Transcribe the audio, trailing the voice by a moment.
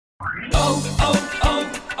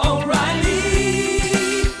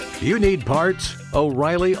O'Reilly! You need parts?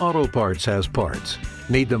 O'Reilly Auto Parts has parts.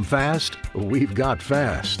 Need them fast? We've got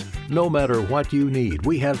fast. No matter what you need,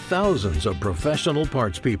 we have thousands of professional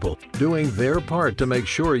parts people doing their part to make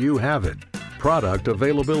sure you have it. Product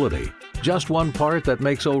availability. Just one part that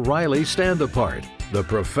makes O'Reilly stand apart. The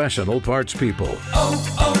professional parts people.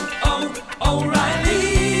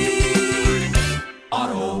 O'Reilly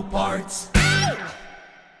Auto Parts.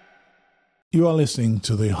 You are listening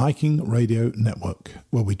to the Hiking Radio Network,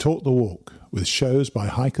 where we talk the walk with shows by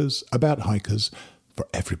hikers, about hikers, for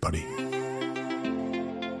everybody.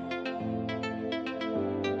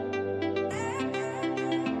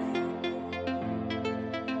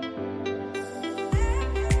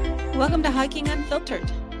 Welcome to Hiking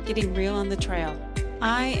Unfiltered, getting real on the trail.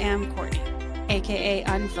 I am Courtney, aka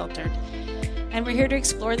Unfiltered, and we're here to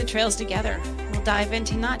explore the trails together. We'll dive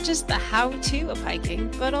into not just the how-to of hiking,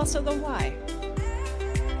 but also the why.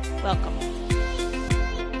 Welcome.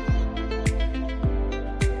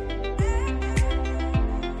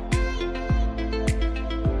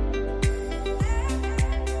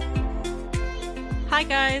 Hi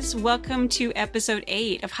guys, welcome to episode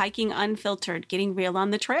 8 of Hiking Unfiltered, getting real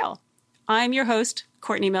on the trail. I'm your host,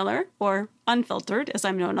 Courtney Miller, or Unfiltered, as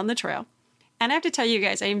I'm known on the trail. And I have to tell you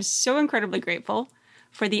guys, I am so incredibly grateful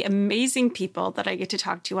for the amazing people that I get to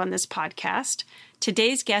talk to on this podcast.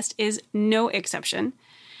 Today's guest is no exception.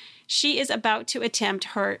 She is about to attempt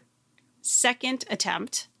her second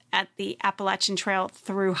attempt at the Appalachian Trail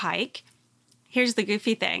through hike. Here's the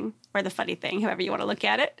goofy thing, or the funny thing, however you want to look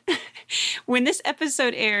at it. When this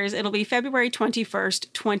episode airs, it'll be February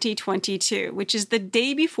 21st, 2022, which is the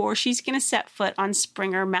day before she's going to set foot on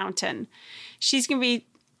Springer Mountain. She's going to be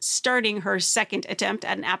starting her second attempt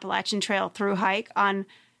at an Appalachian Trail through hike on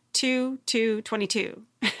 2/2/22.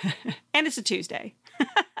 And it's a Tuesday.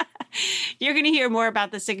 You're going to hear more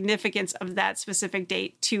about the significance of that specific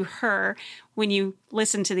date to her when you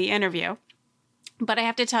listen to the interview. But I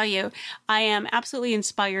have to tell you, I am absolutely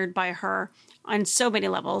inspired by her on so many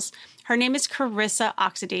levels. Her name is Carissa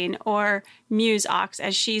Oxidine, or Mus Ox,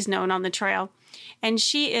 as she's known on the trail. And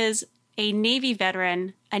she is a Navy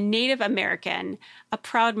veteran, a Native American, a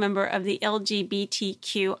proud member of the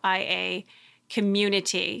LGBTQIA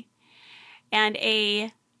community, and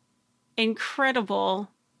a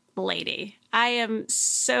incredible lady. I am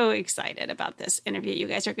so excited about this interview you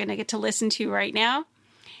guys are going to get to listen to right now,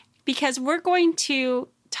 because we're going to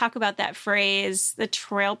talk about that phrase, the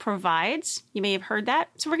trail provides. You may have heard that.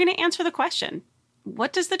 So we're going to answer the question,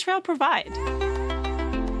 what does the trail provide?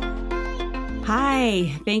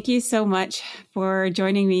 Hi, thank you so much for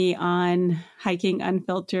joining me on Hiking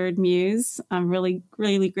Unfiltered, Mus. I'm really,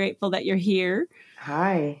 really grateful that you're here.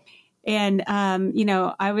 Hi. And,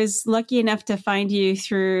 I was lucky enough to find you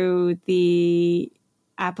through the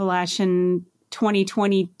Appalachian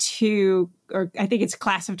 2022, or I think it's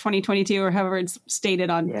class of 2022, or however it's stated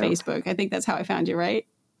on Facebook. I think that's how I found you, right?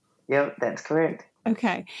 Yep, that's correct.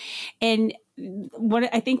 Okay. And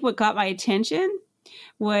what got my attention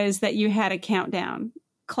was that you had a countdown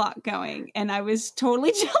clock going, and I was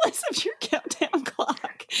totally jealous of your countdown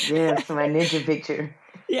clock. Yeah, it's my ninja picture.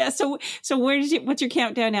 Yeah. So what's your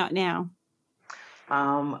countdown out now?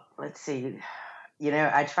 Let's see.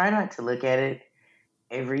 I try not to look at it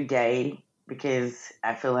every day, because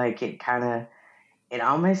I feel like it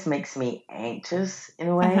almost makes me anxious in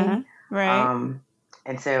a way. Uh-huh. Right.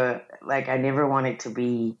 And so I never want it to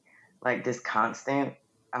be like this constant.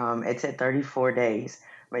 It's at 34 days.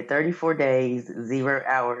 I'm at 34 days, 0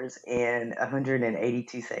 hours, and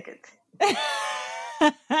 182 seconds.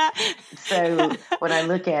 So when I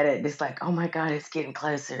look at it, it's like, oh my God, it's getting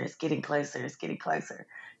closer. It's getting closer. It's getting closer.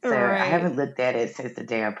 So right. I haven't looked at it since the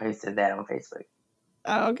day I posted that on Facebook.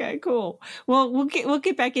 Oh, okay, cool. Well, we'll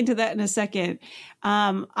get back into that in a second.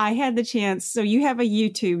 I had the chance. So you have a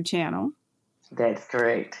YouTube channel. That's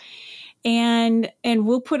correct. And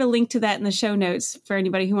we'll put a link to that in the show notes for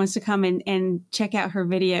anybody who wants to come and check out her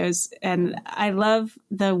videos. And I love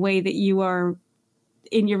the way that you are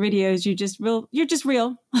in your videos. You're just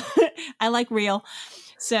real. I like real.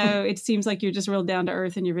 So it seems like you're just real down to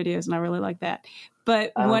earth in your videos, and I really like that.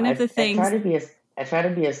 But one of the things I try to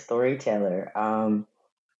be a storyteller.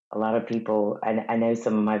 A lot of people, I know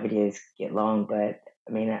some of my videos get long, but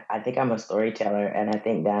I mean, I think I'm a storyteller, and I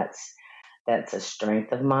think that's a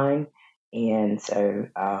strength of mine. And so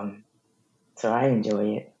I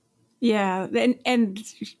enjoy it. Yeah, and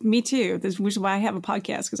me too. Which is why I have a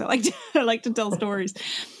podcast, because I like to tell stories.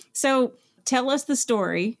 So tell us the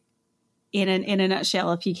story in a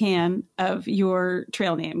nutshell, if you can, of your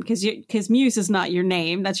trail name, because Mus is not your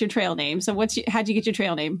name; that's your trail name. So how'd you get your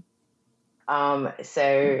trail name?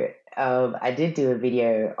 I did do a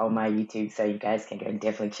video on my YouTube, so you guys can go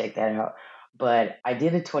definitely check that out. But I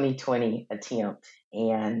did a 2020 attempt,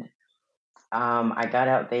 and I got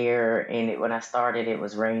out there, and when I started, it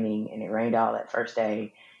was raining, and it rained all that first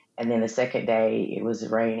day. And then the second day, it was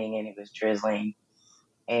raining and it was drizzling.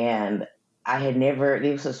 And I had never,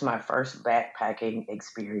 this was my first backpacking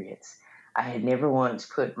experience. I had never once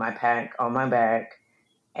put my pack on my back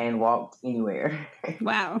and walked anywhere.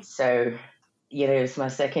 Wow. So, it's my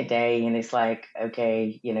second day, and it's like,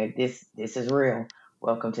 okay, this is real.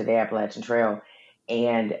 Welcome to the Appalachian Trail.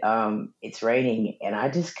 And it's raining, and I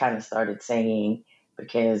just kind of started singing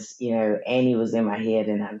because, Annie was in my head,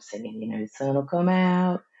 and I'm singing, the sun will come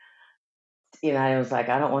out. I was like,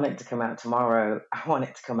 I don't want it to come out tomorrow. I want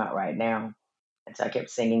it to come out right now. And so I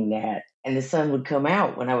kept singing that. And the sun would come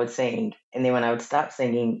out when I would sing. And then when I would stop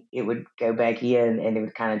singing, it would go back in and it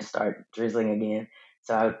would kind of just start drizzling again.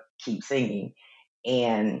 So I would keep singing.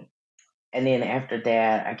 And then after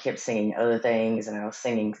that, I kept singing other things, and I was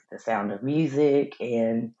singing The Sound of Music.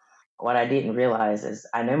 And what I didn't realize is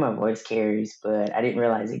I know my voice carries, but I didn't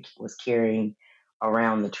realize it was carrying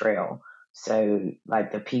around the trail. So,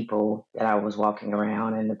 like, the people that I was walking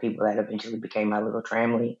around and the people that eventually became my little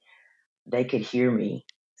family, they could hear me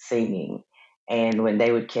singing. And when they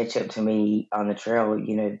would catch up to me on the trail,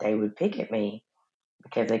 they would pick at me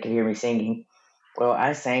because they could hear me singing. Well,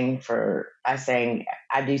 I do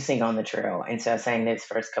sing on the trail. And so I sang this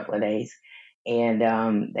first couple of days. And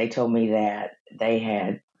they told me that they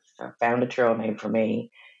had found a trail name for me,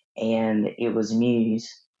 and it was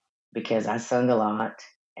Muse, because I sung a lot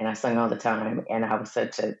and I sung all the time. And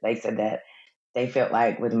they said that they felt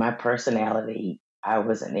like with my personality, I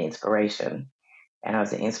was an inspiration, and I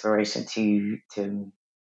was an inspiration to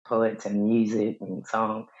poets and music and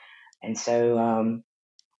song. And so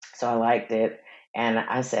I liked it. And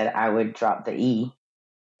I said I would drop the E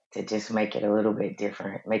to just make it a little bit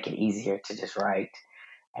different, make it easier to just write.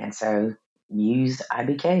 And so Muse I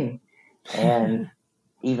became. And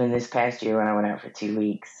even this past year when I went out for 2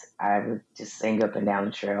 weeks, I would just sing up and down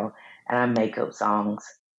the trail, and I make up songs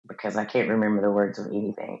because I can't remember the words of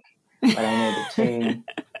anything, but I know the tune.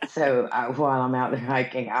 So while I'm out there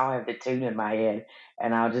hiking, I'll have the tune in my head,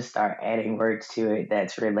 and I'll just start adding words to it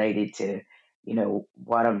that's related to,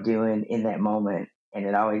 what I'm doing in that moment. And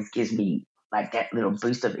it always gives me like that little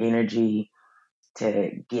boost of energy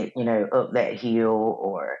to get, up that hill,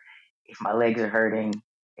 or if my legs are hurting,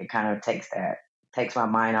 it kind of takes my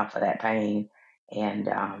mind off of that pain. And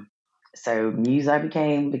so Muse I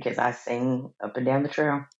became because I sing up and down the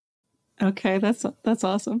trail. Okay, that's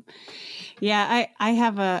awesome. Yeah, I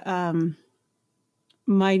have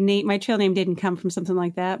my trail name didn't come from something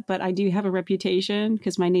like that, but I do have a reputation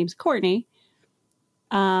because my name's Courtney.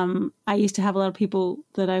 I used to have a lot of people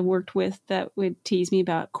that I worked with that would tease me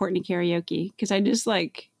about Courtney karaoke because I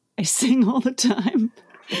sing all the time.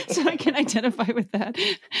 So I can identify with that.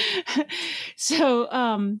 So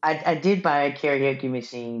I did buy a karaoke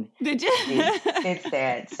machine. Did you? Since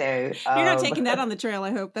that. So you're not taking that on the trail,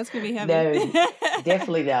 I hope. That's gonna be heavy. No,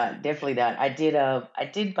 definitely not. I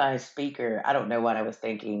did buy a speaker. I don't know what I was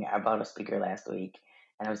thinking. I bought a speaker last week,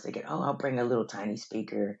 and I was thinking, oh, I'll bring a little tiny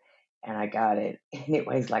speaker, and I got it, and it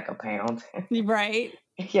weighs like a pound. Right.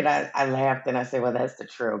 I laughed and I said, well, that's the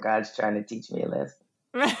trail. God's trying to teach me a lesson.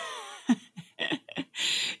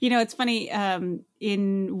 It's funny.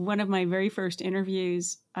 In one of my very first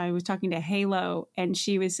interviews, I was talking to Halo, and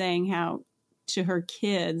she was saying how to her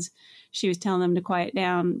kids, she was telling them to quiet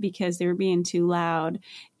down because they were being too loud.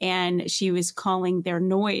 And she was calling their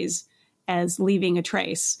noise as leaving a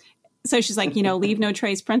trace. So she's like, leave no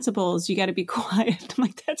trace principles. You got to be quiet. I'm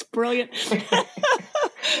like, that's brilliant.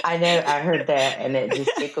 I know. I heard that, and it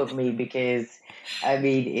just tickled me because,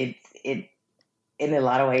 it in a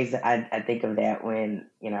lot of ways, I think of that when,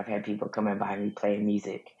 I've had people coming by me playing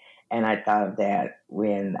music. And I thought of that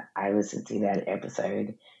when I listened to that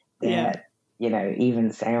episode that,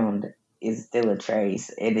 even sound is still a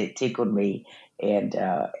trace, and it tickled me. And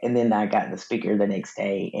then I got the speaker the next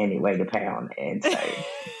day, and it weighed a pound. And so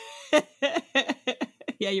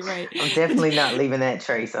yeah, you're right. I'm definitely not leaving that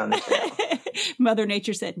trace on the trail. Mother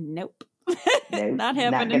Nature said, nope, not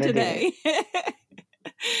happening not today.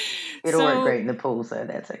 It'll work great in the pool, so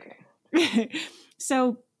that's okay.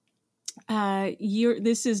 So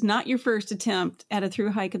this is not your first attempt at a thru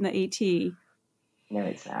hike in the AT. No,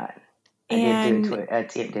 it's not. I did do an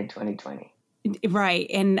attempt in 2020. Right.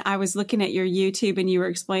 And I was looking at your YouTube, and you were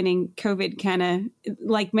explaining COVID kind of,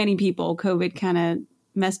 like many people, COVID kind of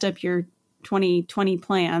messed up your 2020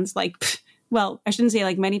 plans. Like, well, I shouldn't say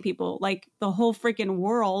like many people, like the whole freaking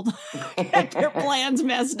world had their plans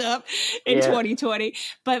messed up in 2020.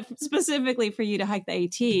 But specifically for you to hike the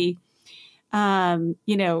AT,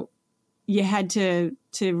 you know, you had to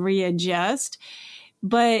readjust.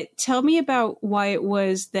 But tell me about why it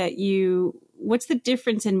was that what's the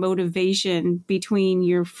difference in motivation between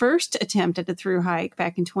your first attempt at the thru hike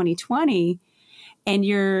back in 2020 and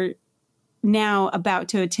you're now about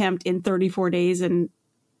to attempt in 34 days and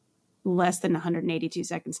less than 182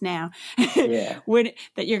 seconds now, that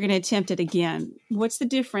you're going to attempt it again? What's the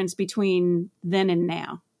difference between then and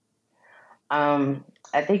now?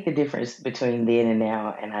 I think the difference between then and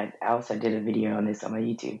now, and I also did a video on this on my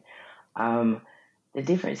YouTube. The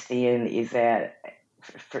difference then is that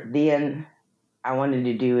for then I wanted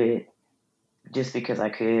to do it just because I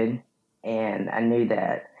could, and I knew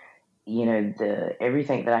that, you know,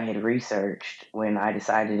 everything that I had researched when I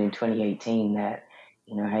decided in 2018 that,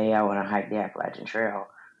 you know, hey, I want to hike the Appalachian Trail,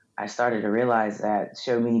 I started to realize that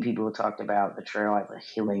so many people talked about the trail as a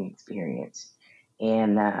healing experience,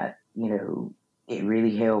 and that, you know, it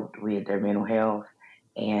really helped with their mental health.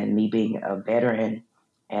 And me being a veteran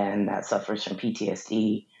and that suffers from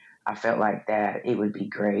PTSD, I felt like that it would be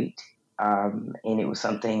great. And it was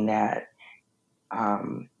something that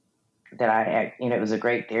it was a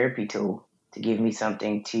great therapy tool to give me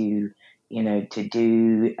something to, you know, to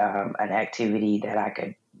do an activity that I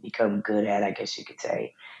could become good at, I guess you could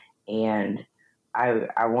say. And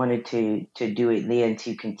I wanted to do it then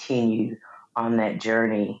to continue on that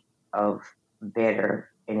journey of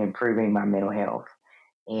better and improving my mental health.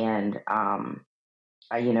 And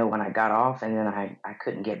you know, when I got off and then I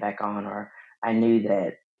couldn't get back on, or I knew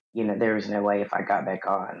that, you know, there was no way if I got back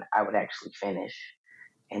on, I would actually finish.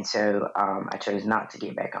 And so I chose not to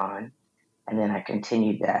get back on. And then I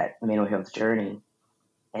continued that mental health journey.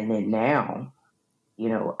 And then now, you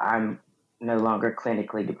know, I'm no longer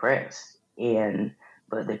clinically depressed.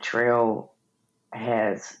 But the trail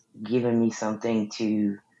has given me something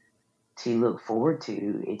to look forward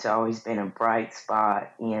to. It's always been a bright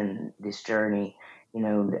spot in this journey. You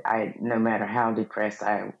know, no matter how depressed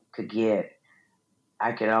I could get,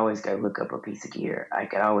 I could always go look up a piece of gear. I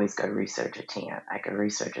could always go research a tent. I could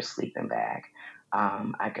research a sleeping bag.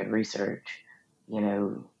 I could research, you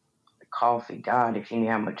know, coffee. God, if you knew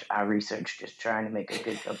how much I researched just trying to make a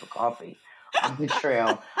good cup of coffee on the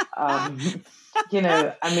trail. You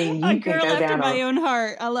know, I mean, you could girl go after down my own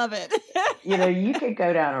heart. I love it. you know, you could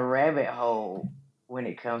go down a rabbit hole when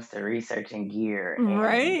it comes to researching gear.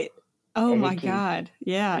 Right. Oh my God.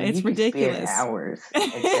 Yeah. It's ridiculous. Spend hours.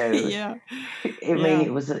 And so, yeah. I mean,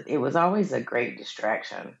 it was always a great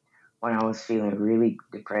distraction when I was feeling really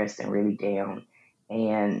depressed and really down.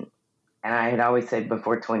 And I had always said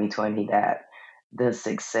before 2020 that the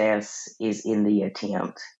success is in the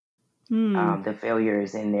attempt. The failure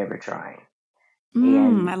is in never trying.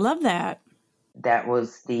 And I love that. That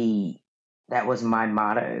was my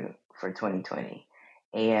motto for 2020.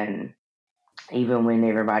 And even when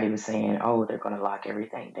everybody was saying, oh, they're going to lock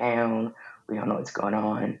everything down, we don't know what's going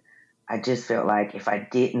on, I just felt like if I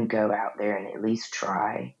didn't go out there and at least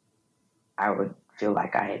try, I would feel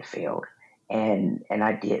like I had failed. And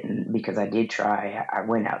I didn't, because I did try. I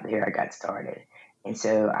went out there, I got started. And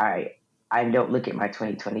so I don't look at my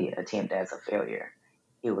 2020 attempt as a failure.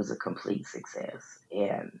 It was a complete success.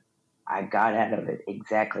 And I got out of it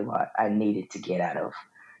exactly what I needed to get out of,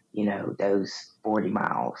 you know, those 40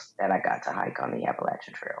 miles that I got to hike on the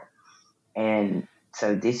Appalachian Trail. And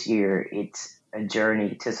so this year it's a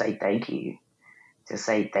journey to say thank you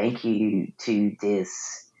to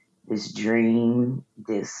this dream,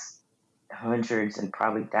 this hundreds and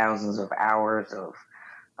probably thousands of hours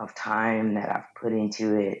of time that I've put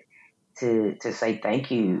into it, to say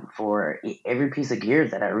thank you for every piece of gear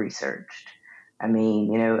that I researched. I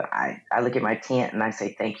mean, you know, I look at my tent and I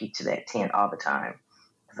say thank you to that tent all the time,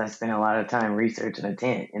 because I spent a lot of time researching a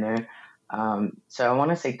tent, you know. So I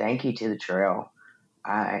want to say thank you to the trail.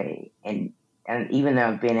 And even though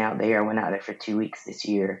I've been out there, I went out there for 2 weeks this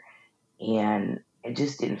year, and it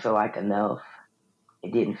just didn't feel like enough.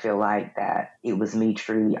 It didn't feel like that it was me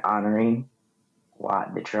truly honoring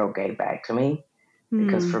what the trail gave back to me.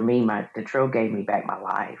 Because for me, the trail gave me back my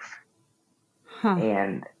life.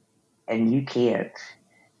 And you can't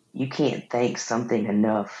thank something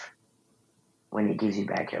enough when it gives you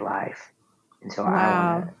back your life. And so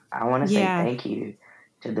I want to say thank you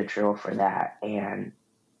to the trail for that. And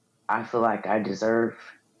I feel like I deserve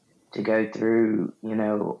to go through, you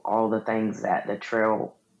know, all the things that the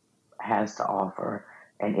trail has to offer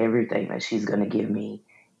and everything that she's going to give me.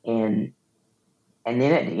 And then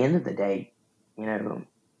at the end of the day, you know,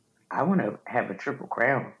 I want to have a triple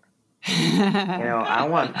crown. I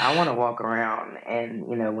want to walk around, and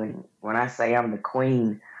when I say I'm the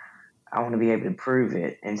queen, I want to be able to prove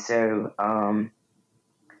it. And so, and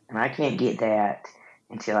I can't get that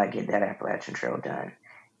until I get that Appalachian Trail done.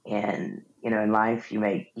 And in life, you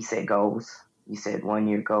set goals. You set 1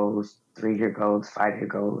 year goals, 3 year goals, 5 year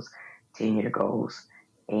goals, 10 year goals.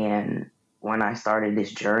 And when I started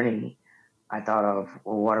this journey, I thought of,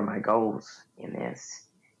 well, what are my goals in this?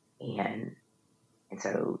 And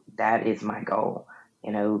so that is my goal.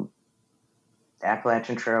 The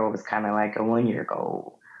Appalachian Trail was kind of like a 1 year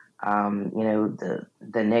goal. The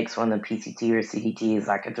next one, the PCT or CDT, is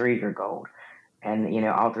like a 3 year goal. And,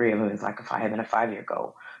 all three of them is like a 5 year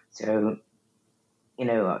goal. So,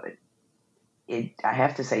 I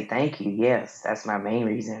have to say thank you. Yes, that's my main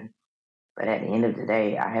reason. But at the end of the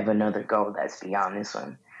day, I have another goal that's beyond this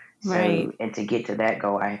one. Right. So, and to get to that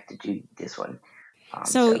goal, I have to do this one.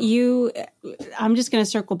 I'm just going to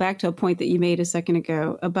circle back to a point that you made a second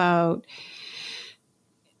ago about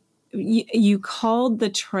you called the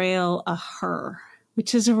trail a her,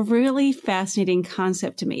 which is a really fascinating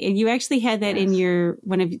concept to me. And you actually had that in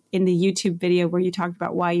in the YouTube video where you talked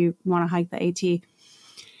about why you want to hike the AT,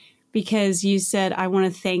 because you said, I want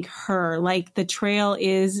to thank her. Like the trail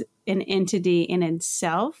is an entity in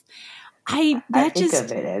itself. I love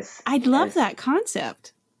that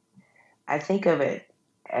concept. I think of it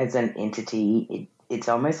as an entity. It's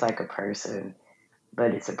almost like a person,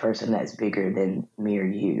 but it's a person that's bigger than me or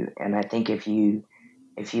you. And I think if you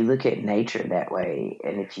look at nature that way,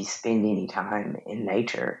 and if you spend any time in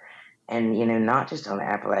nature, and not just on the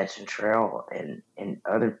Appalachian Trail and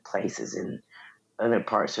other places in other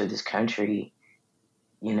parts of this country,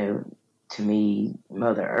 to me,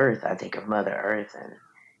 Mother Earth, I think of Mother Earth, and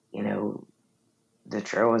the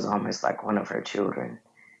trail is almost like one of her children.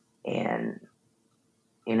 And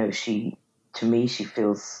she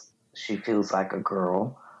feels like a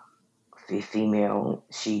girl, female.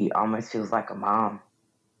 She almost feels like a mom.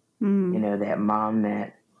 That mom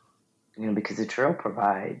that because the trail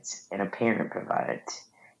provides and a parent provides.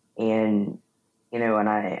 And and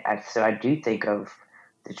I do think of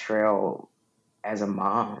the trail as a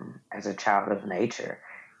mom, as a child of nature.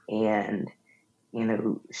 And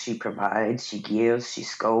she provides, she gives, she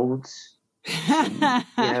scolds.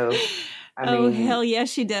 Hell yes,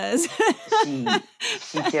 she does.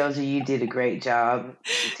 she tells you did a great job.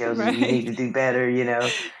 She tells you need to do better. Yeah.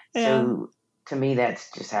 So to me,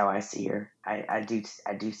 that's just how I see her. I do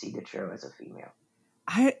see the trail as a female.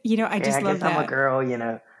 I just love that. I'm a girl.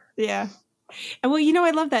 Yeah. And well,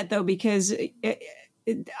 I love that though, because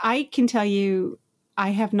I can tell you, I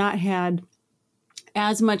have not had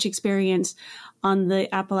as much experience on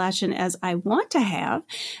the Appalachian as I want to have.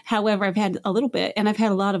 However, I've had a little bit, and I've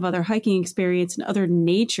had a lot of other hiking experience and other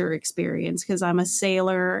nature experience because I'm a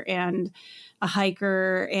sailor and a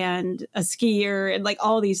hiker and a skier and like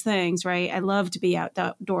all these things, right? I love to be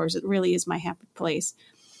outdoors. It really is my happy place.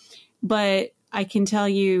 But I can tell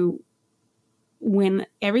you, when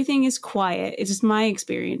everything is quiet, it's just my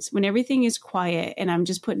experience. When everything is quiet and I'm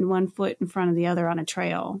just putting one foot in front of the other on a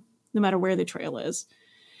trail, no matter where the trail is,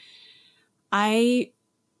 if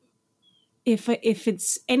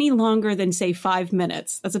it's any longer than say 5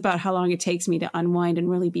 minutes, that's about how long it takes me to unwind and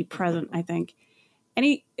really be present. I think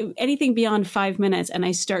anything beyond 5 minutes, and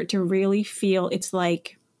I start to really feel, it's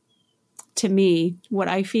like, to me, what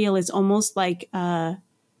I feel is almost like an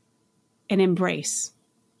embrace.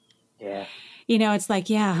 Yeah. It's like,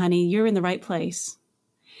 yeah, honey, you're in the right place.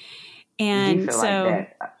 And you feel so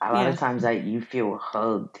like that. A lot of times you feel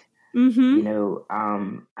hugged.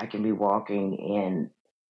 Mm-hmm. I can be walking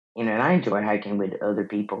and I enjoy hiking with other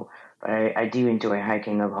people, but I do enjoy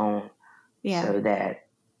hiking alone. Yeah. So that,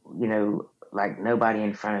 like nobody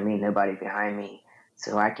in front of me, nobody behind me.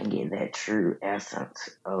 So I can get that true essence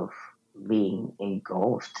of being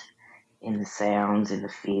engulfed in the sounds and the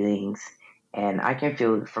feelings. And I can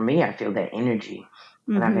feel, for me, I feel that energy.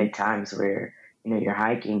 Mm-hmm. And I've had times where, you're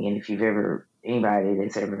hiking, and if anybody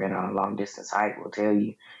that's ever been on a long distance hike will tell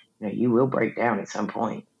you, you will break down at some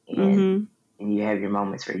point. And you have your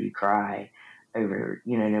moments where you cry over,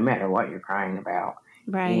 no matter what you're crying about.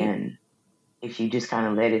 Right. And if you just kind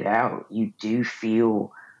of let it out, you do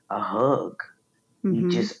feel a hug.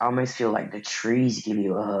 You just almost feel like the trees give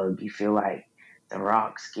you a hug. You feel like the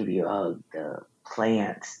rocks give you a hug, the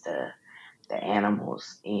plants, the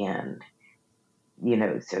animals. And,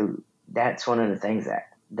 so that's one of the things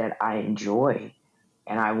that I enjoy,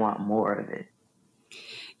 and I want more of it.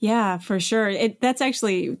 Yeah, for sure. That's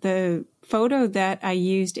actually the photo that I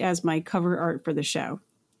used as my cover art for the show.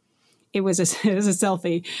 It was a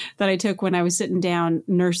selfie that I took when I was sitting down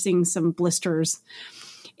nursing some blisters.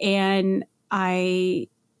 And I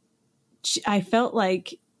felt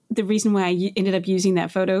like the reason why I ended up using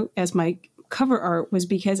that photo as my cover art was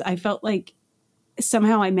because I felt like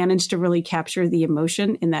somehow I managed to really capture the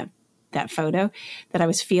emotion in that photo that I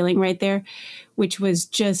was feeling right there, which was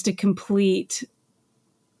just a complete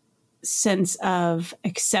sense of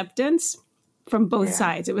acceptance from both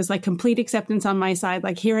sides. It was like complete acceptance on my side.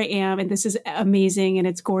 Like, here I am, and this is amazing, and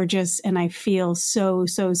it's gorgeous, and I feel so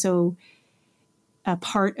a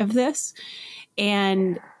part of this.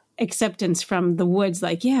 And acceptance from the woods,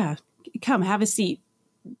 like, yeah, come have a seat,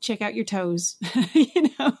 check out your toes,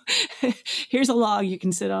 here's a log you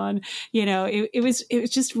can sit on. It was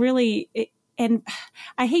just really, and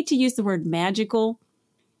I hate to use the word magical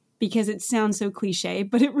because it sounds so cliche,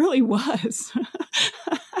 but it really was.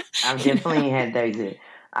 I've definitely had those.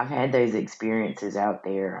 I've had those experiences out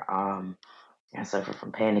there. I suffer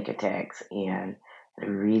from panic attacks, and a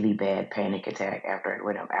really bad panic attack after I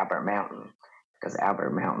went up Albert Mountain, because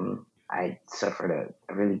Albert Mountain, I suffered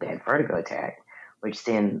a really bad vertigo attack, which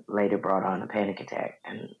then later brought on a panic attack.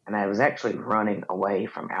 And I was actually running away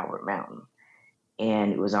from Albert Mountain.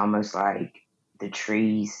 And it was almost like the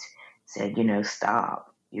trees said,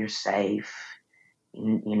 stop, you're safe,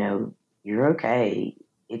 you're okay,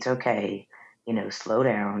 it's okay, slow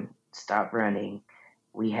down, stop running,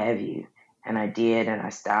 we have you. And I did, and I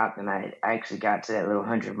stopped, and I actually got to that little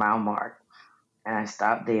 100-mile mark, and I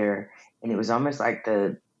stopped there, and it was almost like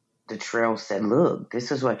the trail said, look,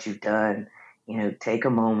 this is what you've done, take a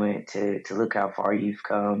moment to look how far you've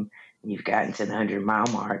come, and you've gotten to the 100-mile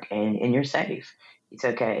mark, and you're safe, it's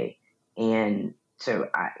okay. And so,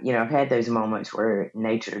 I've had those moments where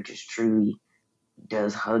nature just truly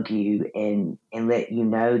does hug you and let you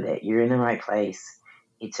know that you're in the right place.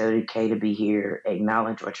 It's okay to be here.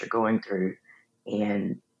 Acknowledge what you're going through,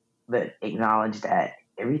 but acknowledge that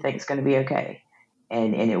everything's going to be okay.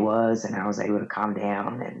 And it was, and I was able to calm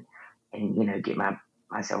down and get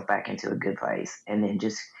myself back into a good place, and then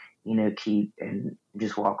just keep and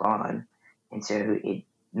just walk on. And so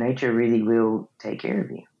nature really will take care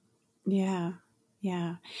of you. Yeah,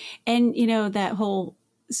 yeah, and that whole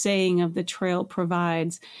saying of the trail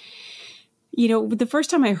provides. The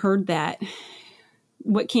first time I heard that,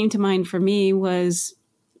 what came to mind for me was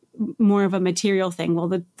more of a material thing. Well,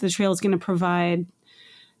 the trail is going to provide,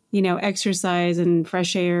 exercise and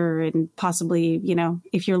fresh air and possibly,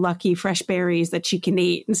 if you're lucky, fresh berries that you can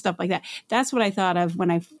eat and stuff like that. That's what I thought of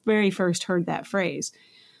when I very first heard that phrase.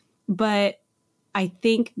 But I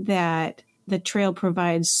think that the trail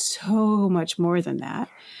provides so much more than that.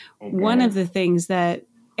 One of the things that,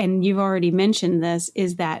 and you've already mentioned this,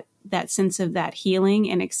 is that sense of that healing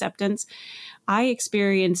and acceptance. I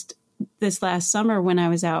experienced this last summer when I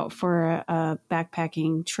was out for a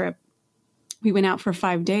backpacking trip. We went out for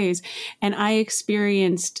 5 days, and I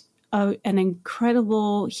experienced an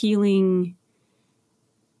incredible healing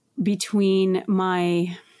between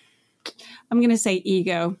my, I'm going to say,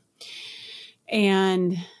 ego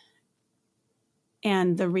and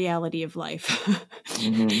the reality of life.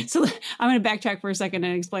 Mm-hmm. So I'm going to backtrack for a second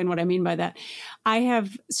and explain what I mean by that. I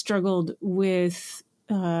have struggled with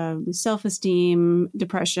self-esteem,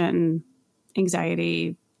 depression,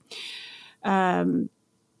 anxiety, the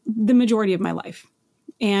majority of my life.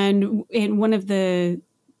 And one of the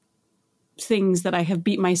things that I have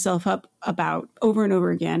beat myself up about over and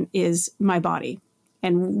over again is my body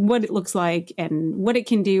and what it looks like and what it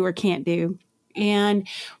can do or can't do. And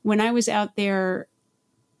when I was out there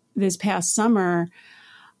this past summer,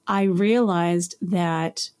 I realized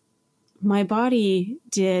that my body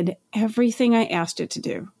did everything I asked it to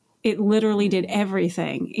do. It literally did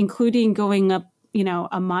everything, including going up,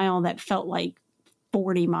 a mile that felt like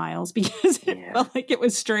 40 miles because it felt like it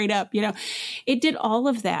was straight up, It did all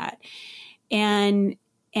of that. And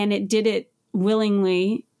it did it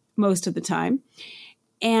willingly most of the time.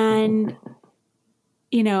 And,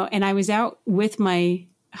 and I was out with my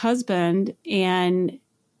husband, and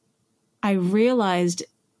I realized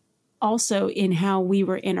also in how we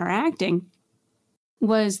were interacting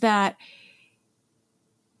was that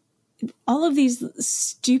all of these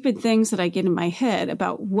stupid things that I get in my head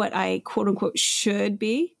about what I quote unquote should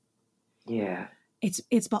be. Yeah. It's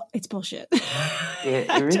bullshit. It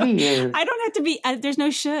really is. I don't have to be, there's no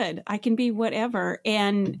should. I can be whatever.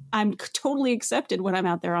 And I'm totally accepted when I'm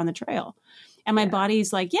out there on the trail. And my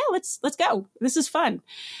body's like, yeah, let's go. This is fun.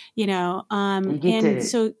 So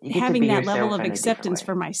having that level of acceptance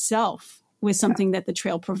for myself was something that the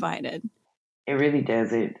trail provided. It really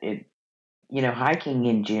does. It hiking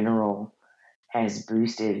in general has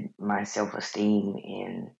boosted my self-esteem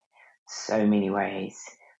in so many ways.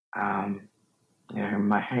 I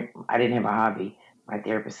didn't have a hobby my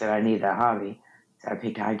therapist said I needed a hobby, so I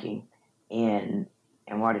picked hiking. And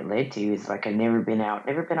what it led to is like I've never been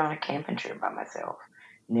on a camping trip by myself,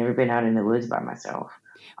 never been out in the woods by myself.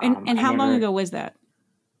 And how long ago was that?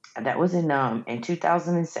 That was in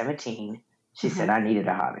 2017. She said I needed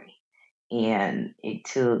a hobby, and it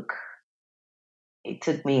took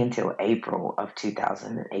me until April of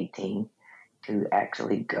 2018 to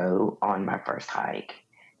actually go on my first hike.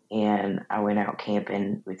 And I went out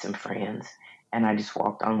camping with some friends, and I just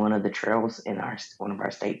walked on one of the trails in one of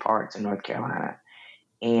our state parks in North Carolina.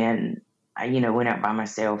 And I, went out by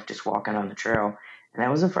myself, just walking on the trail. And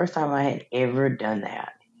that was the first time I had ever done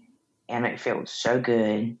that. And it felt so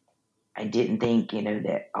good. I didn't think,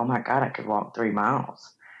 that, oh my God, I could walk 3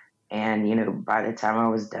 miles. And, by the time I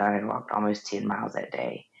was done, I walked almost 10 miles that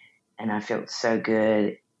day. And I felt so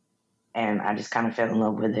good. And I just kind of fell in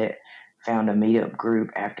love with it. Found a meetup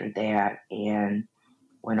group after that and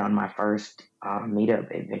went on my first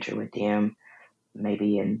meetup adventure with them,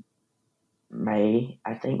 maybe in May,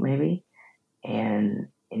 I think maybe. And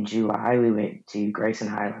in July, we went to Grayson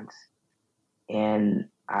Highlands. And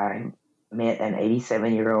I met an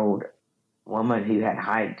 87-year-old woman who had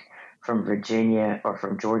hiked from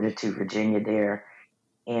Georgia to Virginia there.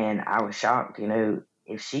 And I was shocked,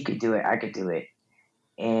 if she could do it, I could do it.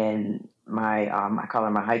 And I call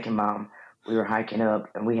her my hiking mom. We were hiking up,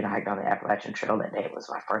 and we had hiked on the Appalachian Trail that day. It was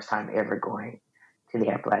my first time ever going to the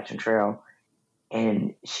Appalachian Trail.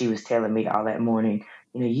 And she was telling me all that morning,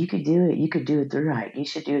 you could do it. You could do a through hike. You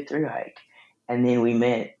should do a through hike. And then we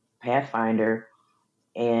met Pathfinder.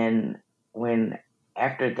 And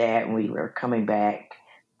after that, when we were coming back,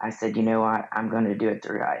 I said, you know what, I'm going to do a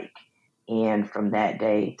through hike. And from that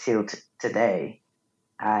day till today,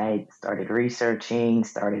 I started researching,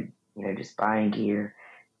 just buying gear.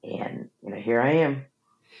 And, here I am.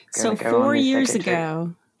 So 4 years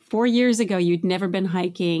ago, 4 years ago, you'd never been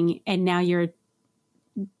hiking, and now you're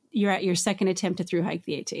at your second attempt to through hike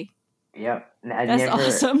the AT. Yep. That's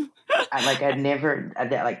awesome. When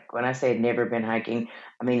I say I'd never been hiking,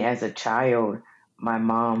 I mean, as a child, my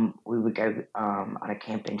mom, we would go on a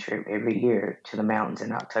camping trip every year to the mountains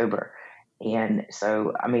in October. And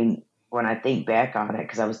so, I mean, when I think back on it,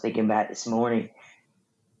 because I was thinking about it this morning,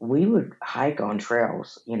 we would hike on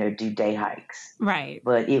trails, do day hikes. Right.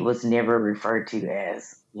 But it was never referred to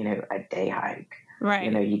as, a day hike.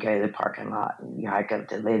 Right. You go to the parking lot and you hike up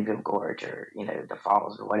to Leadville Gorge or, the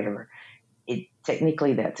falls or whatever.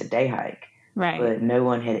 Technically that's a day hike. Right. But no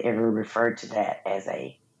one had ever referred to that as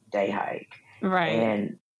a day hike. Right.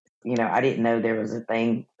 And, I didn't know there was a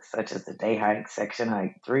thing such as a day hike, section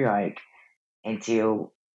hike, through hike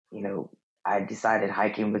until, I decided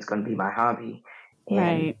hiking was going to be my hobby. And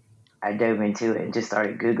right. I dove into it and just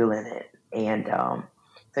started Googling it. And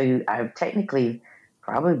so I've technically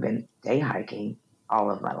probably been day hiking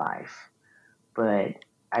all of my life, but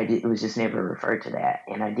it was just never referred to that.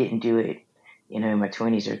 And I didn't do it, in my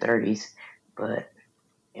 20s or 30s, but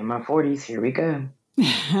in my 40s, here we go.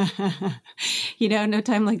 No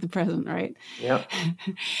time like the present, right? Yep.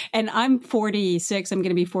 And I'm 46. I'm going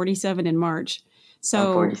to be 47 in March. So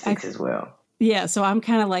I'm 46 as well. Yeah. So I'm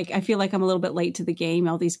kind of I feel like I'm a little bit late to the game.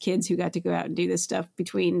 All these kids who got to go out and do this stuff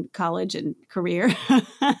between college and career.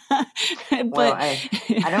 Well, I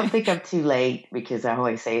don't think I'm too late because I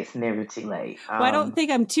always say it's never too late. Well, I don't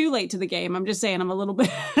think I'm too late to the game. I'm just saying I'm a little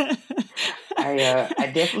bit.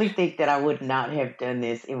 I definitely think that I would not have done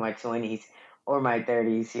this in my 20s or my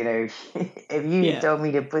 30s. If you told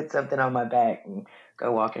me to put something on my back and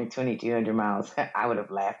go walking 2,200 miles, I would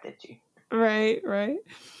have laughed at you. Right, right.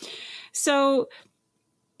 So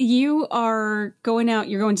you are going out,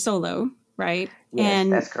 you're going solo, right? Yes,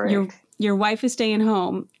 and that's correct. Your wife is staying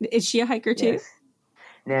home. Is she a hiker too? Yes.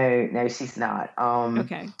 No, she's not.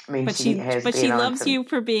 Okay. I mean, but she loves you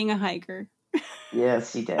for being a hiker.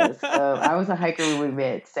 Yes, she does. I was a hiker when we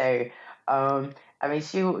met. So, I mean,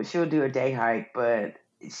 she'll do a day hike, but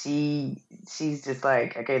she's just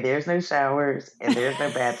like, okay, there's no showers and there's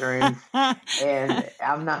no bathrooms and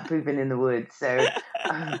I'm not pooping in the woods. So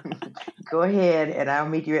go ahead and I'll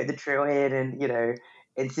meet you at the trailhead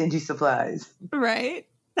and send you supplies. Right.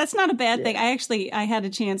 That's not a bad thing. I had a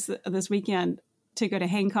chance this weekend to go to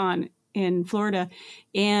HangCon in Florida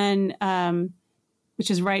and,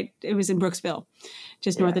 which is it was in Brooksville,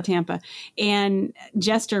 just north of Tampa. And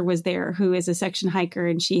Jester was there, who is a section hiker,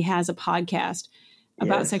 and she has a podcast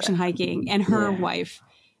about section hiking, and her wife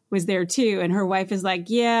was there too. And her wife is like,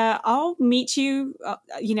 yeah, I'll meet you,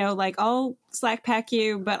 I'll slack pack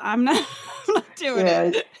you, but I'm not doing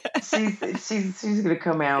it. She's going to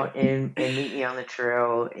come out and meet me on the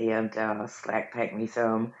trail and slack pack me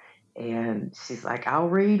some. And she's like, I'll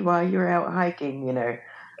read while you're out hiking,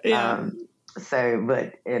 Yeah.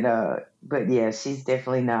 But yeah, she's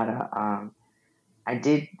definitely not I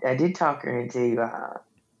did talk her into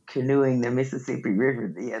canoeing the Mississippi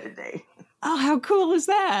River the other day. Oh, how cool is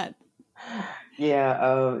that?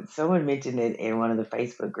 Yeah, someone mentioned it in one of the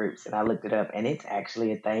Facebook groups, and I looked it up, and it's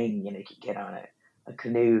actually a thing. You can get on a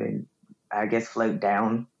canoe and I guess float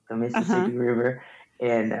down the Uh-huh. Mississippi River.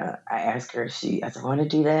 And I asked her, I said, want to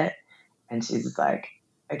do that? And she's just like,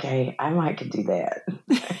 okay, I might could do that.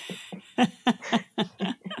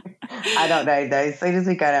 I don't know though. As soon as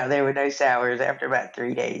we got out there with no showers after about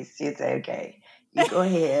 3 days, she'd say, okay, you go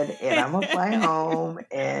ahead and I'm going to fly home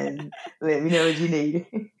and let me know what you need.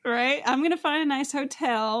 Right? I'm going to find a nice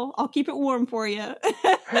hotel. I'll keep it warm for you.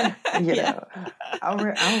 I'll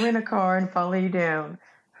rent a car and follow you down.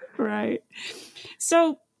 Right.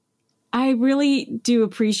 So I really do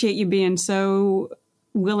appreciate you being so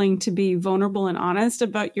willing to be vulnerable and honest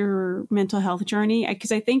about your mental health journey.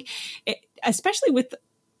 Because I think, especially with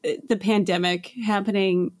the pandemic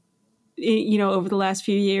happening, over the last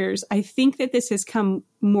few years, I think that this has come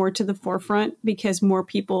more to the forefront because more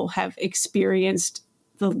people have experienced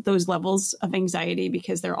those levels of anxiety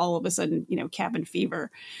because they're all of a sudden, cabin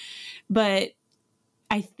fever. But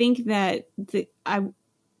I think that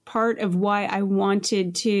part of why I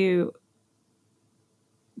wanted to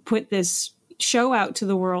put this show out to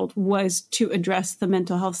the world was to address the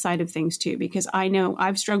mental health side of things too, because I know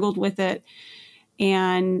I've struggled with it.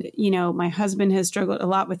 And, my husband has struggled a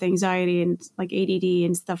lot with anxiety and like ADD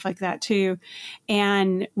and stuff like that too.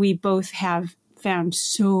 And we both have found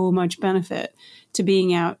so much benefit to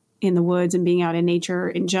being out in the woods and being out in nature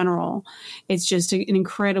in general. It's just an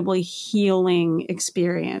incredibly healing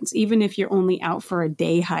experience. Even if you're only out for a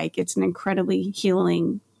day hike, it's an incredibly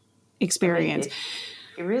healing experience.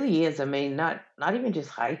 It really is. I mean, not even just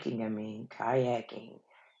hiking. I mean, kayaking,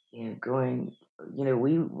 going,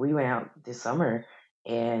 we went out this summer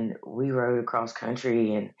and we rode across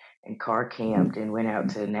country and car camped and went out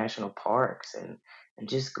to national parks and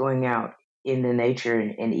just going out in the nature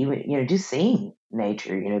and even, just seeing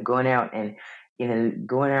nature, going out and,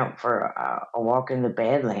 going out for a walk in the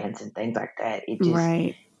Badlands and things like that. It just,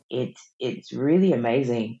 right. It's really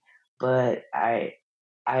amazing. But I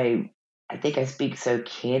think I speak so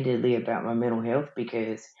candidly about my mental health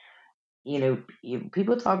because,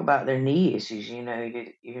 people talk about their knee issues. You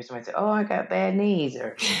hear somebody say, "Oh, I got bad knees,"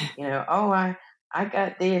 or, "Oh, I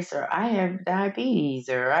got this," or "I have diabetes,"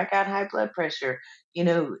 or "I got high blood pressure."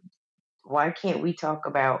 Why can't we talk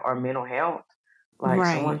about our mental health like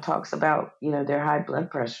someone Right. talks about, their high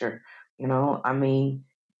blood pressure? I mean,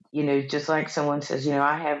 just like someone says,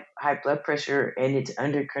 I have high blood pressure and it's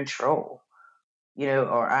under control.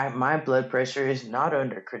 Or my blood pressure is not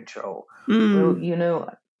under control. Well,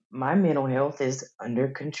 my mental health is under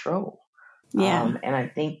control. Yeah. And I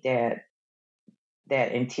think that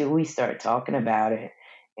until we start talking about it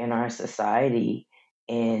in our society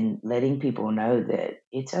and letting people know that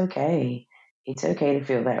it's okay to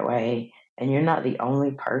feel that way, and you're not the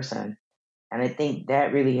only person. And I think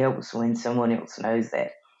that really helps when someone else knows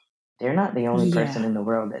that they're not the only person Yeah. in the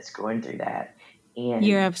world that's going through that.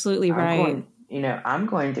 You're And absolutely right. I'm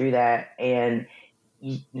going through that, and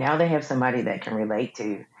now they have somebody that can relate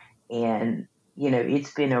to. And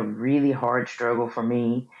it's been a really hard struggle for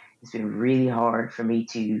me. It's been really hard for me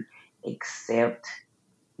to accept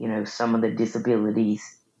some of the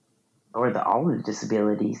disabilities or all of the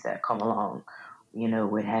disabilities that come along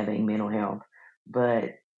with having mental health.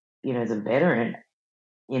 But as a veteran,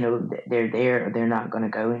 they're there, they're not going to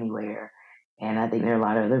go anywhere. And I think there are a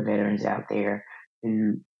lot of other veterans out there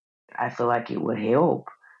who I feel like it would help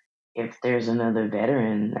if there's another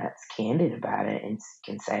veteran that's candid about it and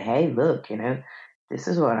can say, hey, look, this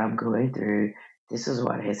is what I'm going through. This is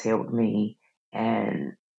what has helped me.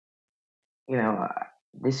 And,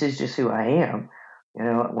 this is just who I am.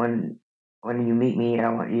 When you meet me, I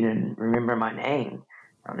want you to remember my name.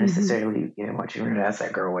 I don't necessarily, want you to remember that's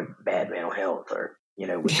that girl with bad mental health or,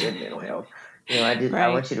 with good mental health. I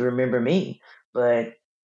want you to remember me, but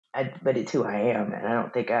it's who I am. And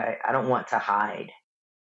I don't want to hide.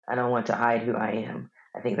 I don't want to hide who I am.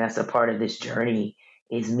 I think that's a part of this journey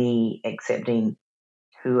is me accepting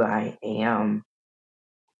who I am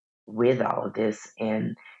with all of this.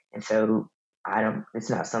 And so it's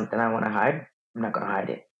not something I want to hide. I'm not going to hide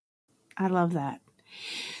it. I love that.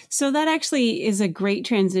 So that actually is a great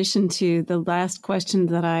transition to the last question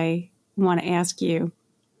that I want to ask you,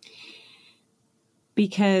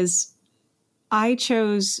 because I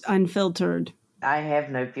chose unfiltered. I have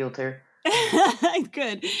no filter.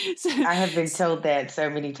 Good. So, I have been told that so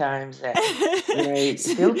many times that,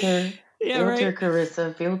 filter, yeah, filter, right.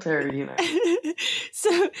 Carissa, filter.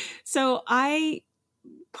 So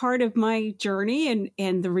part of my journey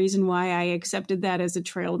and the reason why I accepted that as a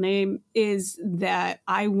trail name is that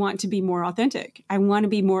I want to be more authentic. I want to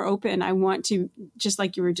be more open. I want to, just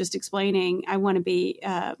like you were just explaining, I want to be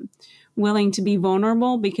willing to be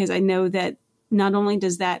vulnerable, because I know that not only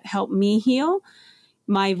does that help me heal,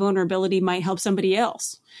 my vulnerability might help somebody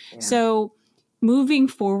else. Yeah. So moving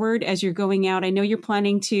forward, as you're going out, I know you're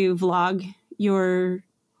planning to vlog your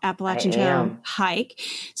Appalachian Trail hike.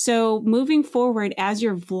 So moving forward, as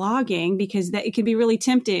you're vlogging, because that it can be really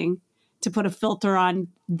tempting to put a filter on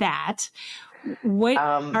that, what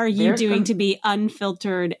are you doing to be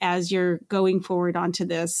unfiltered as you're going forward onto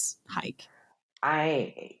this hike?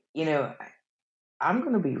 I'm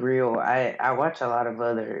going to be real. I watch a lot of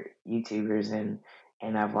other YouTubers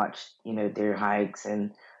and I've watched, their hikes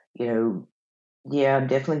and, yeah, I'm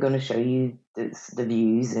definitely going to show you the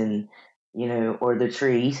views and, or the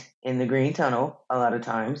trees in the green tunnel a lot of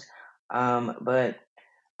times. But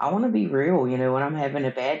I want to be real. When I'm having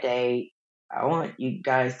a bad day, I want you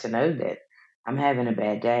guys to know that I'm having a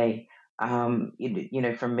bad day.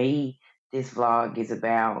 For me, this vlog is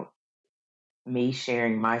about me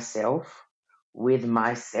sharing myself with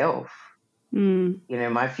myself.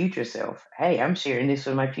 My future self. Hey, I'm sharing this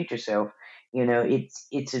with my future self.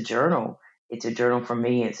 It's a journal. It's a journal for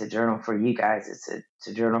me. It's a journal for you guys. It's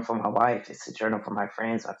a journal for my wife. It's a journal for my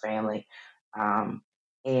friends, my family.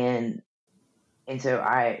 And so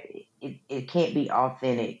it can't be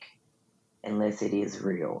authentic unless it is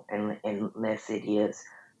real and unless it is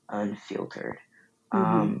unfiltered.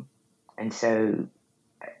 And so,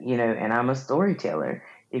 and I'm a storyteller.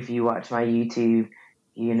 If you watch my YouTube,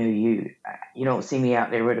 you don't see me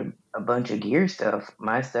out there with a bunch of gear stuff.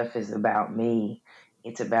 My stuff is about me.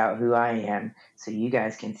 It's about who I am. So you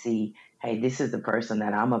guys can see, hey, this is the person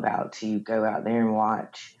that I'm about to go out there and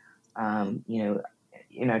watch.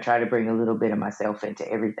 Try to bring a little bit of myself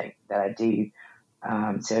into everything that I do.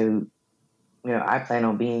 So I plan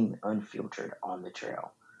on being unfiltered on the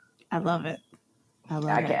trail. I love it. I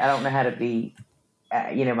don't know how to be,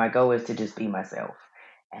 my goal is to just be myself,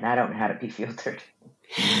 and I don't know how to be filtered.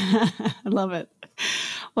 I love it.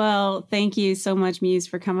 Well, thank you so much, Mus,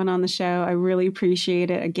 for coming on the show. I really appreciate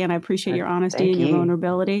it. Again, I appreciate your honesty and your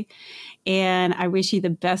vulnerability. And I wish you the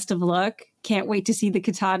best of luck. Can't wait to see the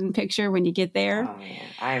Katahdin picture when you get there. Oh, man.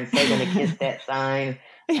 I am so going to kiss that sign.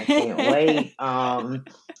 I can't wait. I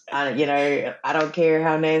don't care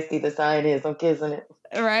how nasty the sign is. I'm kissing it.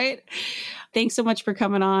 Right. Thanks so much for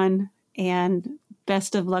coming on, and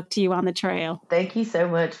best of luck to you on the trail. Thank you so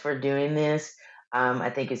much for doing this. I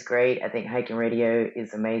think it's great. I think Hiking Radio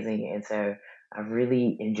is amazing. And so I've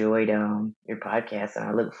really enjoyed your podcast, and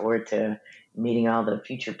I look forward to meeting all the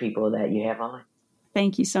future people that you have on.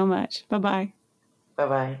 Thank you so much. Bye-bye.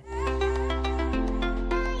 Bye-bye.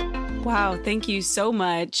 Wow. Thank you so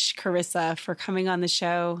much, Carissa, for coming on the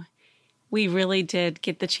show. We really did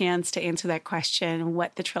get the chance to answer that question,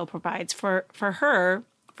 what the trail provides for her,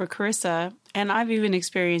 for Carissa, and I've even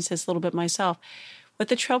experienced this a little bit myself. What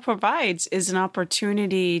the trail provides is an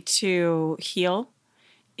opportunity to heal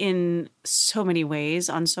in so many ways,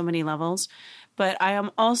 on so many levels. But I am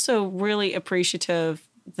also really appreciative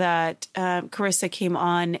that Carissa came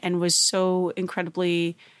on and was so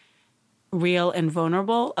incredibly real and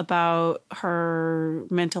vulnerable about her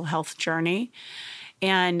mental health journey.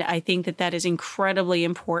 And I think that that is incredibly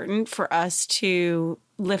important for us to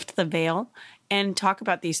lift the veil and talk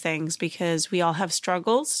about these things, because we all have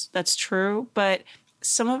struggles. That's true. But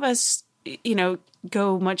some of us,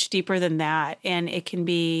 go much deeper than that. And it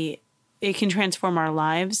can transform our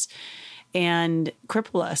lives and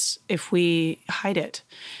cripple us if we hide it.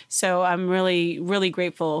 So I'm really, really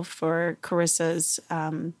grateful for Carissa's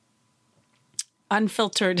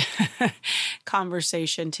unfiltered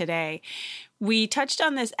conversation today. We touched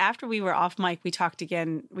on this after we were off mic. We talked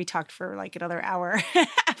again. We talked for like another hour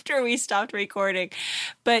after we stopped recording.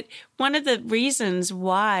 But one of the reasons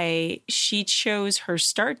why she chose her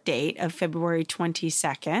start date of February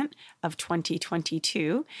 22nd of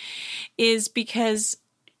 2022 is because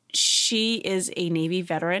she is a Navy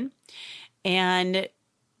veteran, and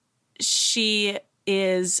she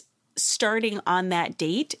is starting on that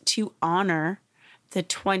date to honor the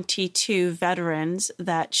 22 veterans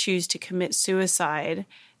that choose to commit suicide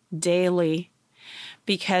daily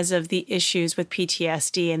because of the issues with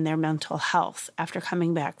PTSD and their mental health after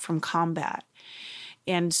coming back from combat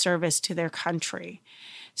and service to their country.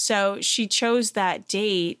 So she chose that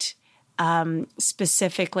date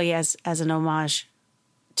specifically as an homage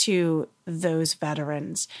to those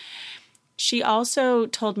veterans. She also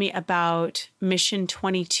told me about Mission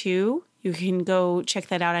 22. You can go check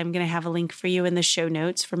that out. I'm going to have a link for you in the show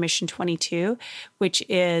notes for Mission 22, which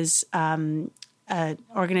is an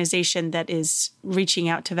organization that is reaching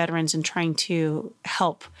out to veterans and trying to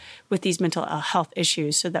help with these mental health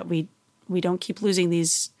issues so that we don't keep losing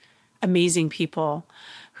these amazing people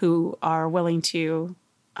who are willing to,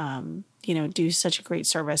 do such a great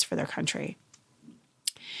service for their country.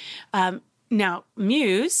 Now,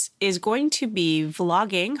 Mus is going to be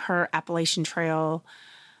vlogging her Appalachian Trail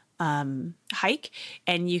hike,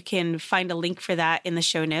 and you can find a link for that in the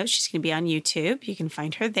show notes. She's going to be on YouTube. You can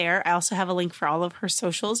find her there. I also have a link for all of her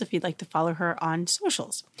socials if you'd like to follow her on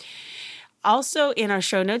socials. Also, in our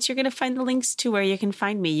show notes, you're going to find the links to where you can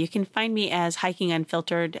find me. You can find me as Hiking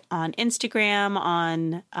Unfiltered on Instagram,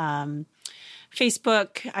 on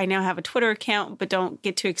Facebook. I now have a Twitter account, but don't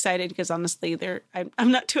get too excited because honestly,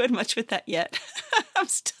 I'm not doing much with that yet. I'm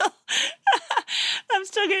still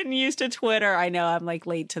getting used to Twitter. I know I'm like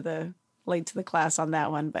late to the class on that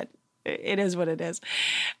one, but it is what it is.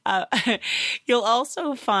 You'll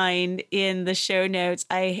also find in the show notes,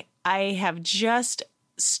 I have just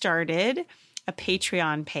started a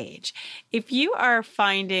Patreon page. If you are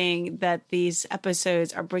finding that these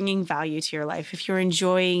episodes are bringing value to your life, if you're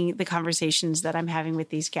enjoying the conversations that I'm having with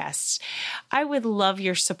these guests, I would love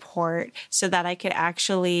your support so that I could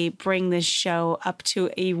actually bring this show up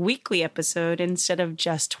to a weekly episode instead of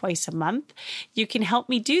just twice a month. You can help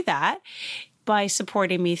me do that by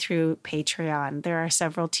supporting me through Patreon. There are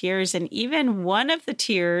several tiers, and even one of the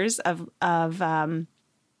tiers of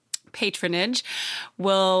patronage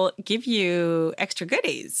will give you extra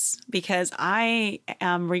goodies because I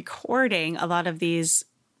am recording a lot of these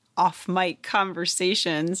off-mic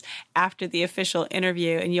conversations after the official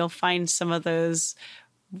interview, and you'll find some of those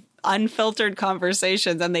unfiltered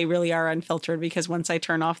conversations, and they really are unfiltered because once I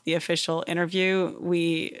turn off the official interview,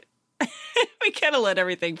 we kind of let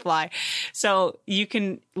everything fly. So you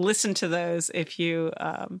can listen to those if you,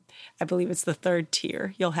 I believe it's the third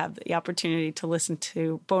tier. You'll have the opportunity to listen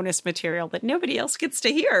to bonus material that nobody else gets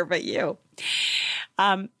to hear but you.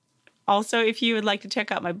 Also, if you would like to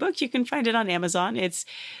check out my book, you can find it on Amazon. It's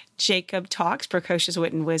Jacob Talks, Precocious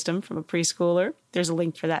Wit and Wisdom from a Preschooler. There's a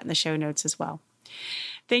link for that in the show notes as well.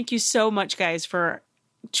 Thank you so much, guys, for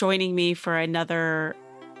joining me for another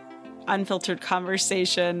unfiltered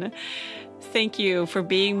conversation. Thank you for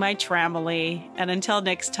being my tramily. And until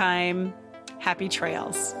next time, happy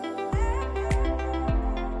trails.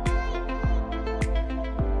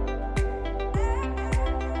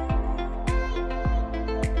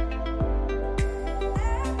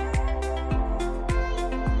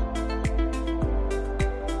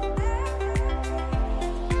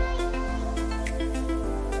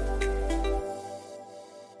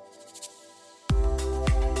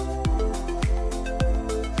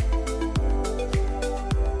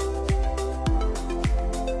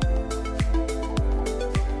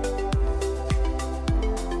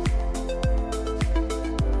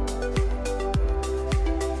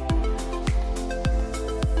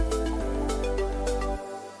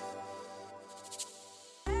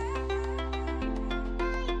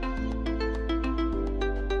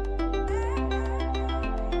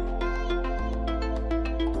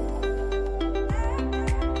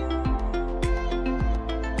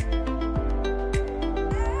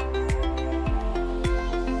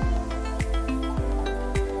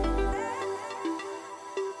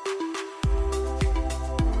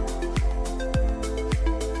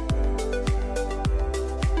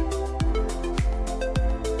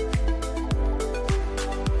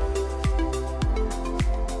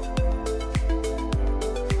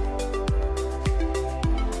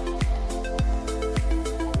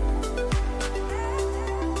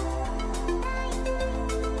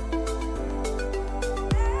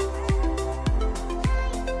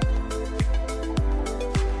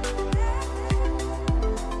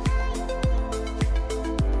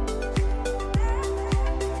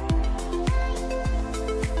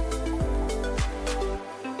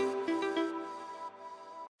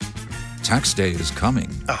 Tax day is coming.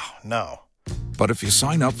 Oh, no. But if you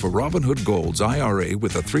sign up for Robinhood Gold's IRA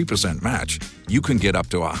with a 3% match, you can get up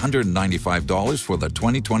to $195 for the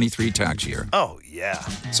 2023 tax year. Oh, yeah.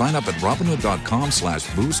 Sign up at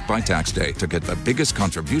Robinhood.com/boost by tax day to get the biggest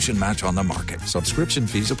contribution match on the market. Subscription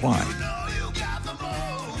fees apply.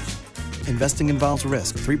 Investing involves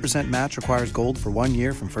risk. 3% match requires gold for 1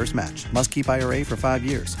 year from first match. Must keep IRA for 5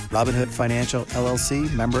 years. Robinhood Financial, LLC,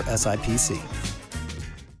 member SIPC.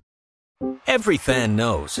 Every fan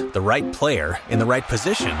knows the right player in the right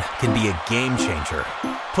position can be a game changer.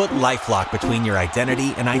 Put LifeLock between your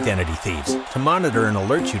identity and identity thieves to monitor and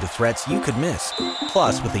alert you to threats you could miss.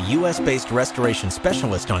 Plus, with a U.S.-based restoration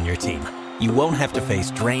specialist on your team, you won't have to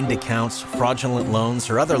face drained accounts, fraudulent loans,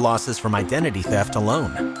 or other losses from identity theft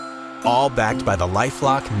alone. All backed by the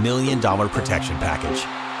LifeLock $1 Million Protection Package.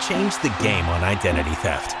 Change the game on identity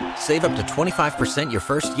theft. Save up to 25% your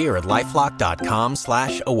first year at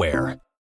LifeLock.com/aware.